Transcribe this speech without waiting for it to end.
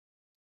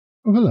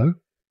Oh, hello.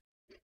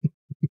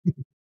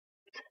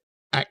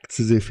 Acts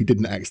as if he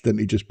didn't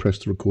accidentally just press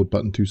the record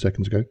button 2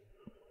 seconds ago.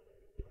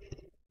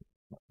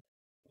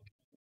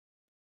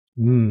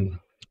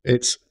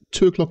 It's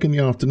 2 o'clock in the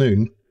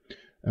afternoon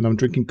and I'm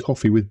drinking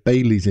coffee with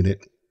Baileys in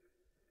it.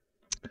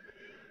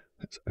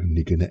 That's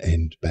only going to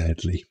end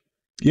badly.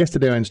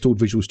 Yesterday I installed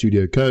Visual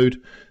Studio Code,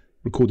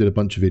 recorded a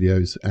bunch of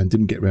videos and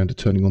didn't get around to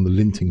turning on the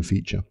linting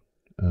feature.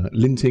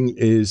 Linting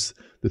is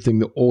the thing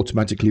that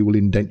automatically will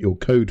indent your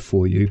code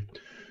for you.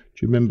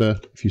 Do you remember,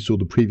 if you saw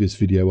the previous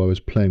video, I was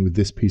playing with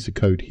this piece of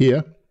code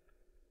here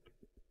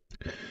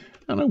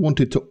and I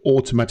wanted to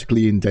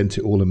automatically indent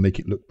it all and make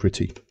it look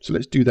pretty. So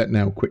let's do that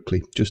now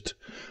quickly.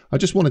 I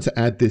just wanted to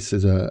add this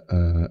as a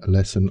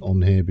lesson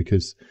on here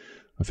because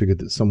I figured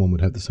that someone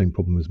would have the same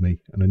problem as me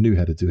and I knew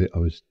how to do it.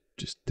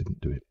 Just didn't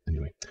do it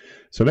anyway.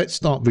 So let's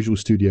start Visual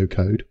Studio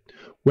Code.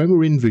 When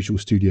we're in Visual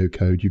Studio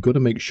Code, you've got to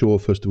make sure,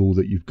 first of all,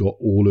 that you've got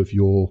all of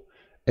your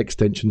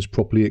extensions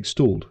properly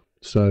installed.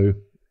 So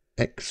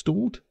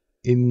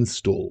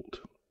installed.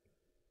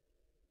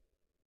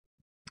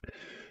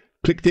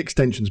 Click the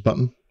extensions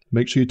button.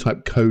 Make sure you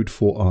type code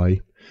for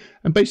I.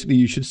 And basically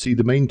you should see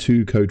the main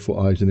 2 code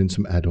for I's and then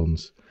some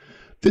add-ons.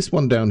 This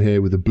one down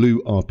here with the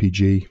blue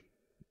RPG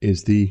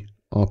is the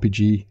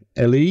RPG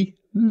LE,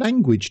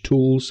 Language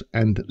Tools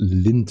and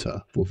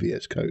Linter for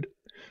VS Code.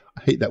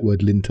 I hate that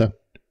word linter.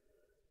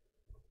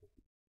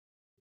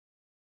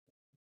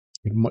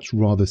 I'd much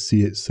rather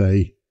see it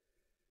say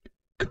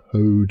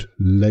code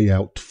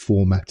layout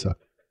formatter,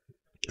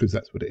 because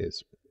that's what it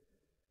is.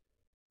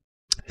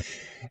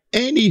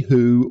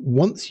 Anywho,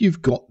 once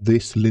you've got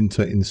this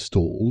linter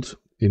installed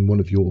in one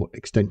of your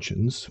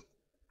extensions,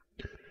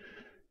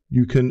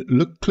 you can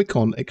click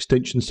on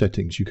extension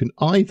settings. You can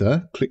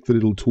either click the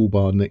little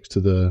toolbar next to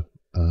the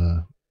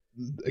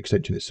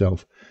extension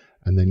itself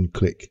and then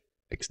click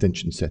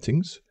extension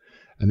settings,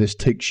 and this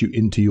takes you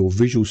into your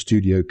Visual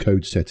Studio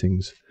Code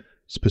settings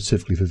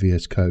specifically for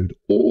VS Code,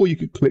 or you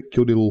could click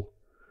your little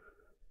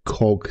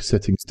cog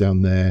settings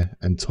down there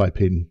and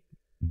type in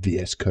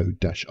VS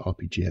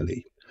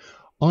Code-RPGLE.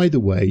 Either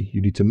way,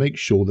 you need to make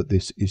sure that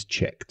this is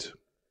checked.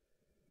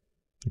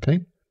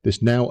 Okay,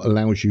 this now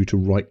allows you to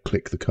right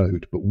click the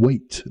code, but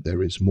wait,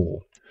 there is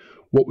more.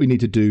 What we need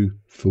to do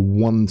for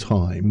one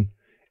time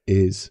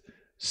is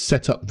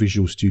set up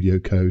Visual Studio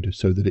Code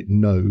so that it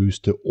knows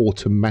to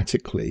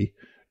automatically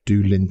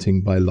do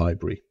linting by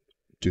library,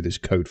 do this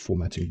code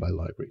formatting by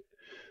library.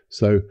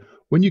 So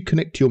when you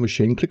connect to your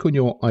machine, click on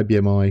your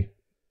IBM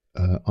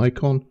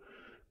icon,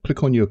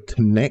 click on your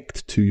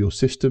connect to your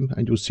system,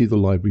 and you'll see the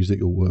libraries that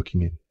you're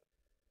working in.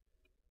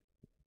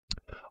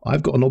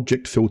 I've got an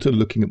object filter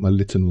looking at my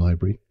Litten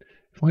library.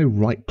 If I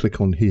right click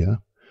on here,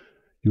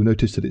 you'll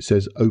notice that it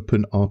says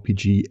Open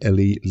RPG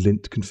LE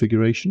Lint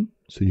Configuration.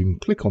 So you can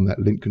click on that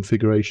lint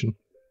configuration.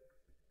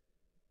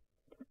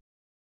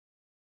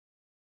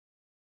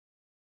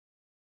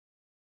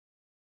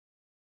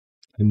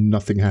 And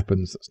nothing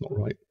happens. That's not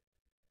right.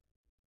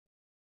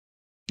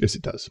 Yes,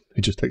 it does.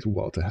 It just takes a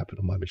while to happen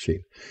on my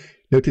machine.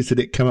 Notice that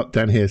it came up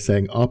down here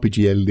saying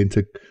RPG LE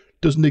Linter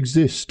doesn't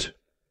exist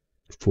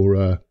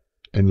for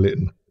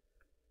nlitten.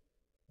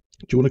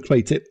 Do you want to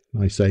create it?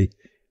 And I say,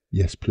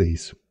 yes,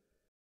 please.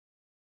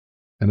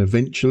 And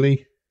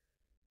eventually,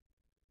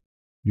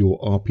 your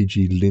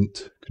RPG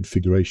lint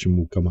configuration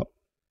will come up.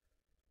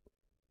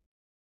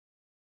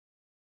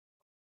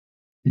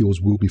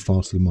 Yours will be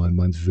faster than mine.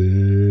 Mine's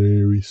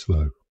very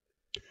slow.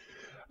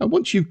 And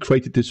once you've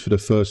created this for the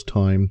first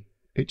time,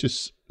 it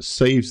just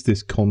saves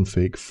this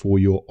config for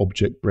your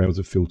object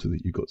browser filter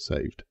that you got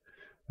saved.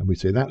 And we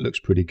say, that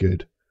looks pretty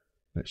good.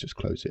 Let's just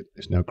close it.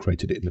 It's now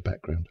created it in the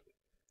background.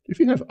 If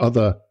you have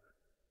other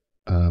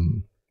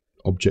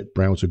object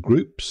browser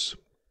groups,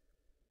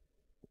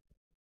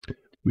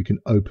 we can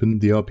open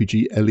the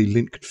RPG LE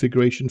lint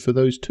configuration for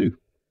those too.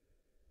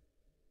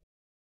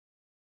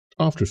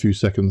 After a few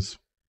seconds,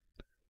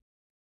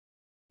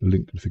 the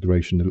lint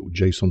configuration, the little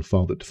JSON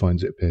file that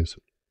defines it, appears.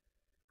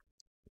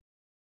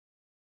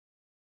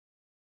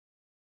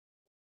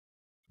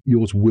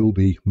 Yours will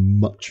be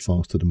much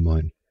faster than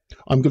mine.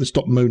 I'm going to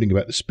stop moaning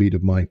about the speed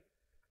of my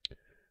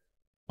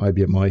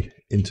IBM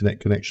internet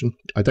connection.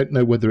 I don't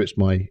know whether it's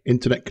my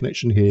internet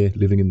connection here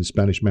living in the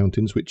Spanish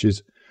mountains, which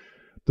is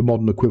the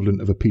modern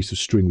equivalent of a piece of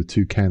string with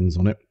 2 cans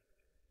on it,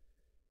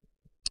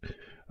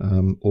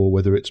 or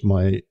whether it's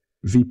my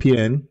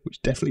VPN,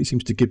 which definitely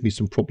seems to give me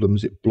some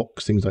problems. It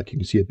blocks things, like you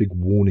can see a big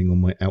warning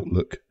on my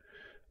Outlook,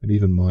 and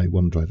even my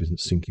OneDrive isn't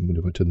syncing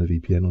whenever I turn the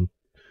VPN on.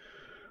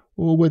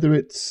 Or whether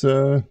it's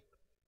the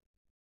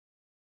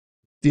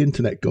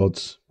internet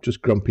gods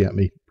just grumpy at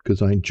me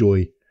because I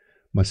enjoy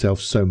myself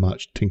so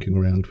much tinkering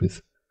around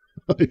with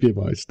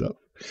IBM stuff.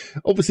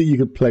 Obviously, you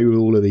can play with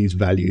all of these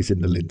values in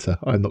the linter.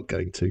 I'm not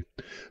going to.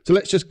 So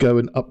let's just go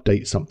and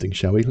update something,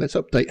 shall we? Let's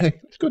update. Hey,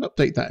 let's go and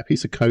update that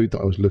piece of code that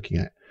I was looking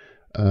at.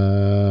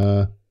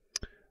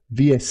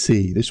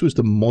 VSC. This was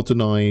the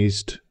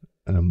modernized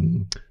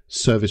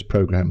service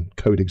program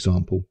code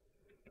example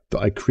that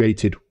I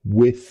created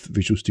with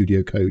Visual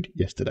Studio Code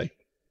yesterday.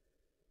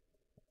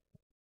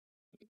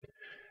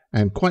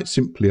 And quite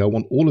simply, I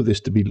want all of this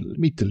to be, let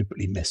me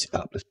deliberately mess it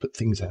up. Let's put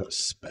things out of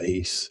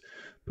space,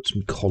 put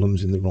some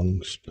columns in the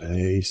wrong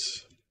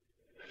space.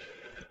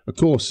 Of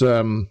course,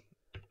 what's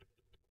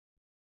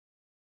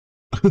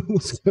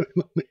going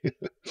on here?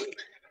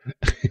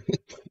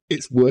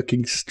 It's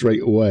working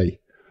straight away.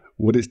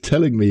 What it's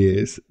telling me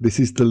is this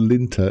is the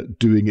linter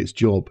doing its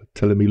job,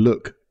 telling me,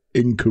 look,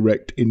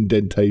 incorrect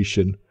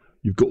indentation.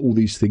 You've got all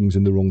these things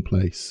in the wrong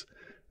place.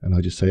 And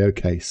I just say,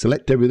 okay,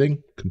 select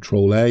everything,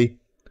 Control A.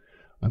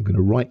 I'm going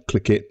to right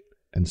click it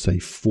and say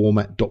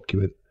format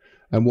document.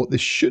 And what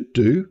this should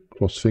do,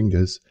 cross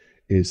fingers,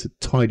 is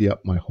tidy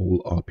up my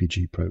whole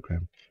RPG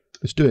program.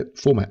 Let's do it.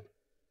 Format.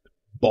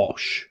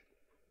 Bosh.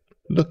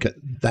 Look at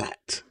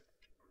that.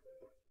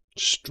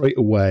 Straight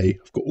away,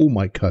 I've got all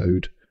my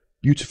code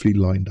beautifully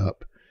lined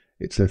up.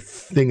 It's a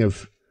thing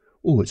of,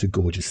 oh, it's a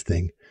gorgeous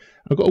thing.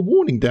 I've got a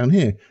warning down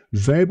here.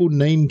 Variable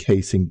name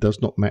casing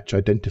does not match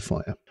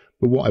identifier.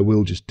 But what I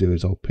will just do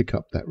is I'll pick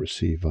up that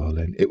receive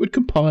varlen. It would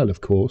compile, of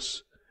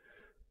course.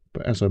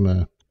 But as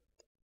I'm,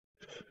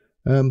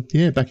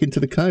 back into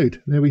the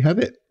code. There we have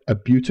it. A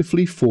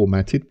beautifully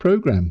formatted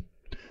program.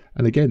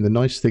 And again, the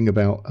nice thing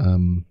about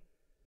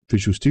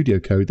Visual Studio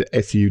Code that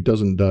SU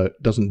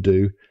doesn't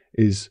do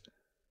is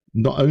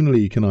not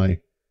only can I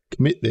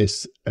commit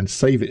this and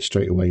save it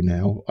straight away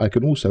now, I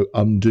can also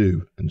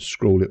undo and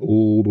scroll it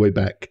all the way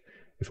back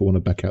if I want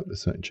to back out the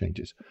certain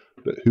changes.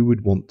 But who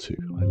would want to?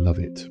 I love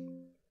it.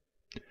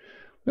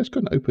 Let's go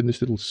and open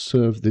this little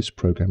serve this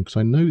program, because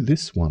I know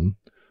this one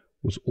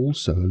was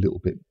also a little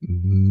bit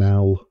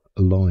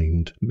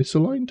misaligned.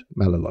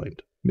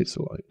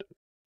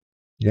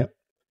 Yep.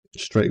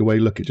 Straight away,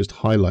 look, it just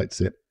highlights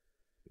it.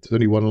 There's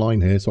only one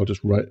line here, so I'll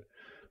just let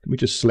me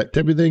just select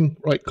everything,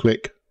 right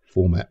click,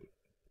 format.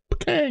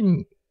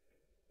 Pang!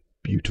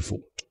 Beautiful.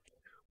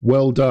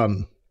 Well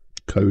done,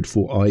 Code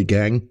for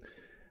iGang.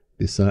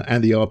 This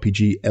and the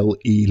RPG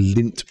LE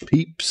Lint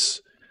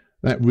peeps.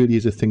 That really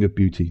is a thing of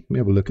beauty. Let me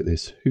have a look at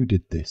this. Who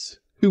did this?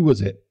 Who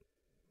was it?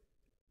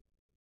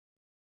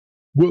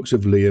 Works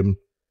of Liam,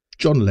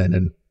 John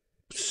Lennon,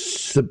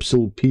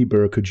 Sibsel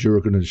Piber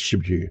Kajuragan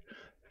Shibju.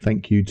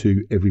 Thank you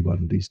to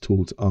everyone. These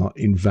tools are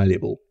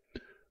invaluable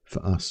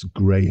for us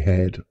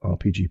grey-haired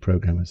RPG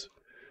programmers.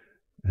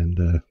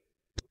 And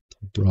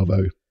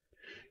bravo.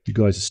 You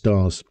guys are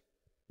stars.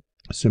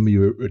 Send me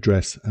your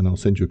address and I'll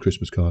send you a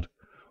Christmas card.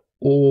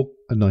 Or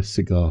a nice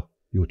cigar,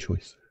 your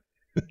choice.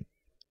 I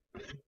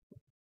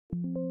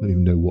don't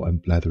even know what I'm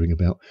blathering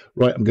about.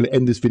 Right, I'm going to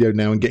end this video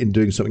now and get into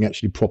doing something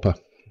actually proper.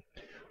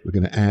 We're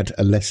going to add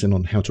a lesson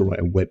on how to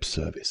write a web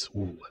service.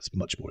 Ooh, that's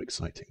much more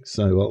exciting.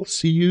 So I'll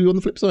see you on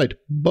the flip side.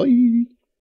 Bye.